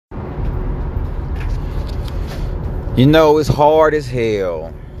You know, it's hard as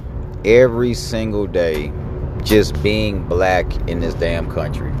hell every single day just being black in this damn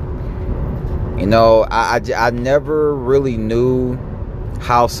country. You know, I never really knew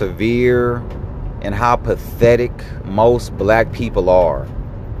how severe and how pathetic most black people are.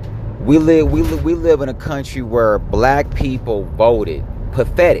 We live in a country where black people voted.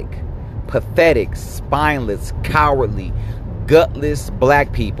 Pathetic, spineless, cowardly, gutless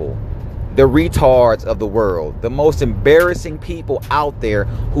black people. The retards of the world, the most embarrassing people out there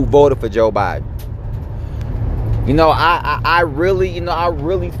who voted for Joe Biden. You know, I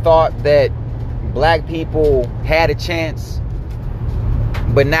really thought that black people had a chance,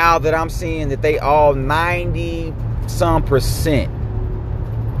 but now that I'm seeing that they all 90 some percent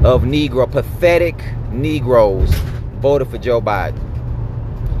of pathetic Negroes voted for Joe Biden.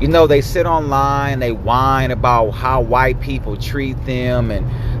 You know, they sit online, they whine about how white people treat them and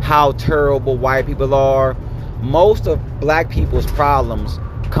how terrible white people are. Most of black people's problems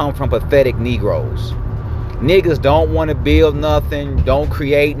come from pathetic Negroes. Niggas don't want to build nothing, don't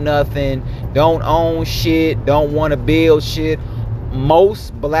create nothing, don't own shit, don't want to build shit.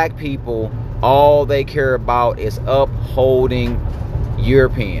 Most black people, all they care about is upholding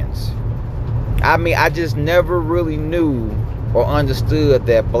Europeans. I mean, I just never really knew or understood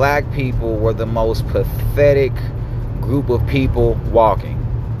that black people were the most pathetic group of people walking.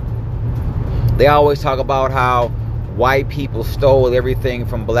 They always talk about how white people stole everything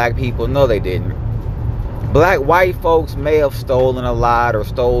from black people. No, they didn't. White folks may have stolen a lot or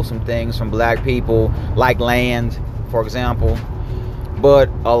stole some things from black people, like land, for example. But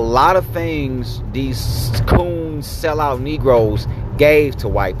a lot of things these coon sellout Negroes gave to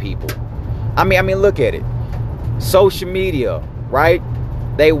white people. I mean, look at it. Social media, right?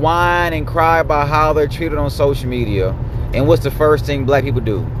 They whine and cry about how they're treated on social media. And what's the first thing black people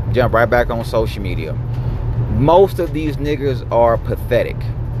do? Jump right back on social media. Most of these niggas are pathetic.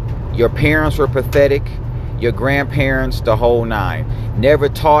 Your parents were pathetic. Your grandparents, the whole nine. Never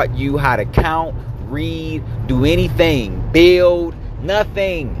taught you how to count, read, do anything. Build,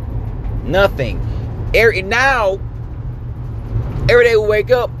 nothing. Now, every day we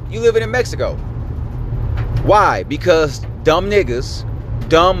wake up, you living in Mexico. Why? Because dumb niggas,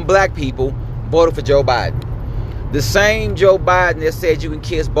 dumb black people voted for Joe Biden. The same Joe Biden that said you can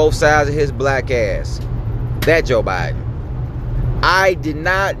kiss both sides of his black ass. That Joe Biden. I did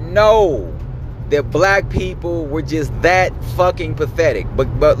not know that black people were just that fucking pathetic.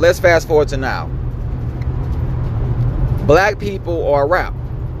 But let's fast forward to now. Black people are a rap.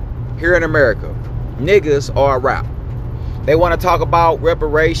 Here in America. Niggas are a rap. They want to talk about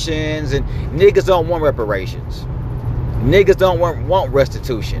reparations, and niggas don't want reparations. Niggas don't want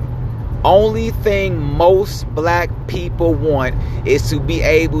restitution. Only thing most black people want is to be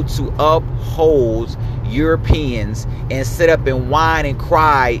able to uphold Europeans and sit up and whine and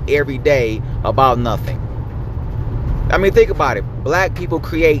cry every day about nothing. I mean, think about it. Black people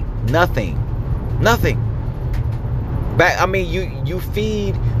create nothing. You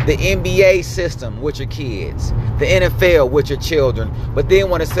feed the NBA system with your kids, the NFL with your children, but then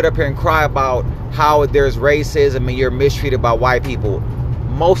want to sit up here and cry about how there's racism and you're mistreated by white people.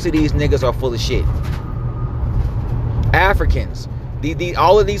 Most of these niggas are full of shit. Africans,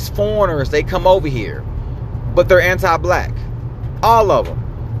 all of these foreigners, they come over here, but they're anti-black. All of them.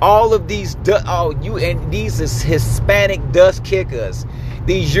 All of these, these Hispanic dust kickers,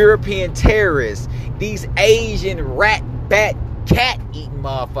 these European terrorists, these Asian rat, bat, cat eating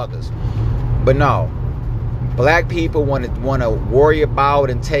motherfuckers. But no, black people want to worry about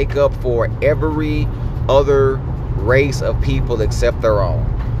and take up for every other race of people except their own.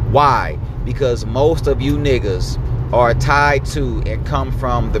 Why? Because most of you niggas are tied to and come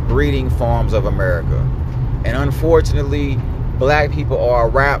from the breeding farms of America. And unfortunately, black people are a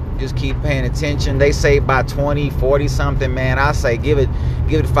rap. Just keep paying attention. They say by 20, 40 something, man, I say give it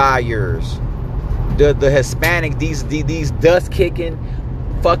 5 years. The Hispanic, these dust kicking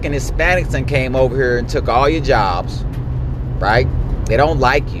fucking Hispanics and came over here and took all your jobs, right? They don't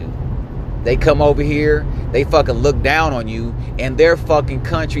like you. They come over here, they fucking look down on you, and their fucking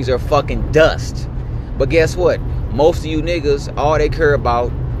countries are fucking dust. But guess what? Most of you niggas, all they care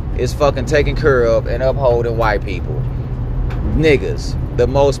about is fucking taking care of and upholding white people. Niggas, the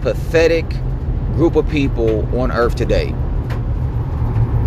most pathetic group of people on earth today.